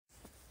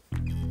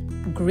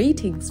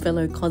Greetings,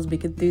 fellow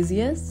cosmic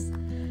enthusiasts.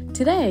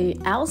 Today,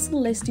 our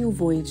celestial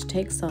voyage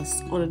takes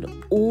us on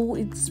an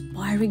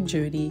awe-inspiring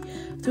journey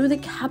through the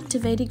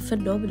captivating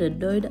phenomenon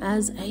known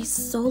as a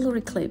solar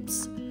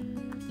eclipse.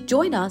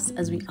 Join us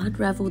as we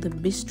unravel the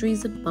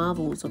mysteries and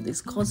marvels of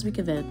this cosmic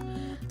event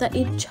that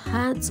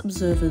enchants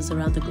observers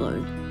around the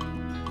globe.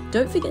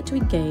 Don't forget to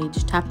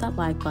engage, tap that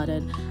like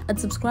button, and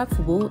subscribe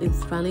for more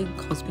enthralling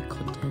cosmic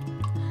content.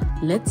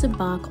 Let's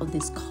embark on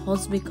this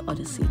cosmic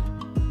odyssey.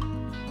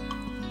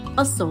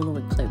 A solar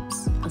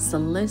eclipse, a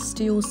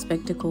celestial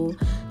spectacle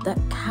that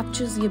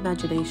captures the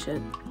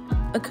imagination,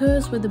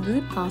 occurs when the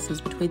moon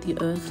passes between the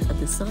Earth and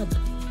the Sun,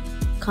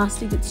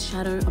 casting its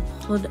shadow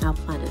upon our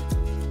planet.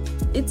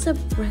 It's a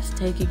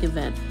breathtaking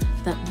event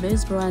that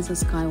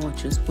mesmerizes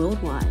skywatchers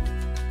worldwide.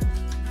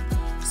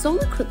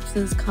 Solar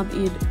eclipses come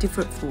in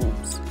different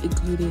forms,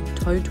 including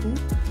total,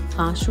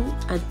 partial,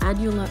 and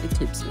annular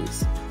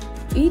eclipses,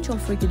 each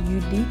offering a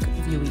unique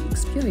viewing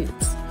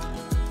experience.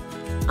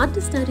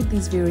 Understanding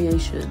these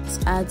variations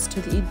adds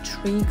to the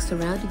intrigue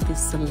surrounding this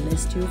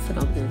celestial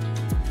phenomenon.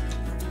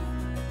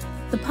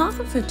 The path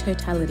of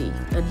totality,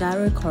 a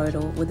narrow corridor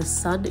where the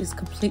sun is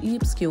completely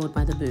obscured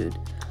by the moon,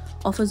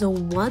 offers a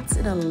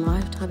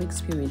once-in-a-lifetime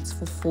experience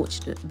for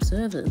fortunate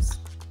observers.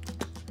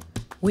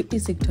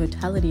 Witnessing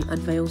totality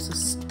unveils the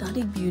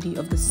stunning beauty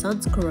of the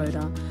sun's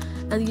corona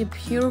and the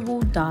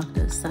incurable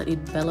darkness that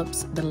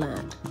envelops the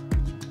land.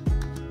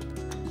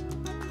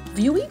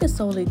 Viewing a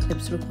solar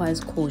eclipse requires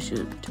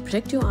caution to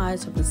protect your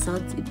eyes from the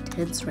sun's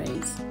intense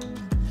rays.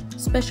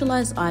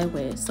 Specialized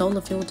eyewear,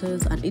 solar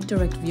filters, and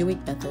indirect viewing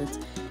methods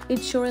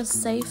ensure a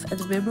safe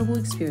and memorable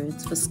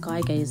experience for sky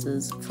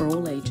gazers for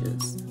all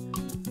ages.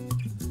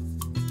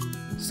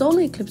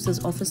 Solar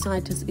eclipses offer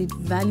scientists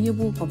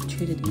invaluable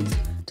opportunities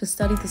to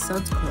study the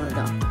sun's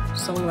corona,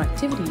 solar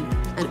activity,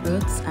 and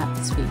Earth's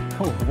atmosphere.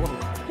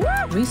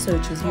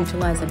 Researchers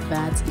utilize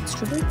advanced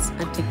instruments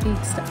and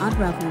techniques to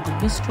unravel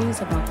the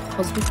mysteries of our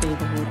cosmic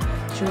neighborhood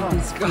during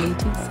these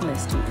fleeting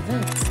celestial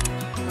events.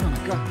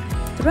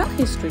 Throughout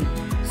history,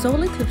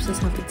 solar eclipses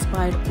have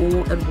inspired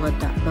awe and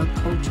wonder among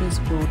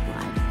cultures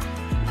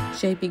worldwide,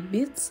 shaping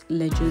myths,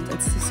 legends,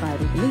 and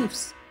societal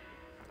beliefs.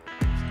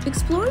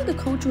 Exploring the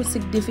cultural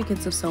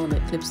significance of solar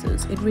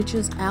eclipses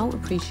enriches our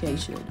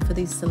appreciation for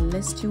these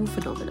celestial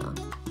phenomena.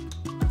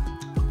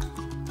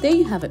 There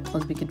you have it,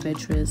 cosmic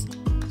adventurers.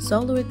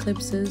 Solar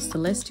eclipses,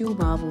 celestial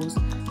marvels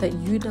that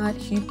unite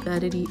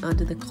humanity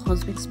under the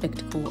cosmic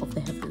spectacle of the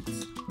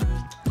heavens.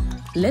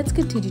 Let's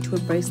continue to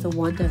embrace the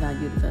wonder of our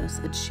universe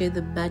and share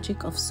the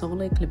magic of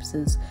solar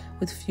eclipses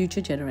with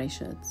future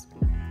generations.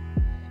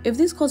 If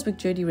this cosmic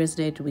journey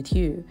resonated with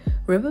you,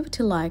 remember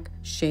to like,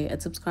 share, and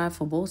subscribe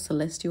for more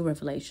celestial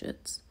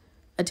revelations.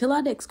 Until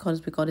our next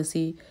cosmic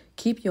odyssey,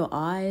 keep your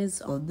eyes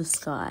on the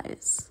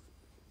skies.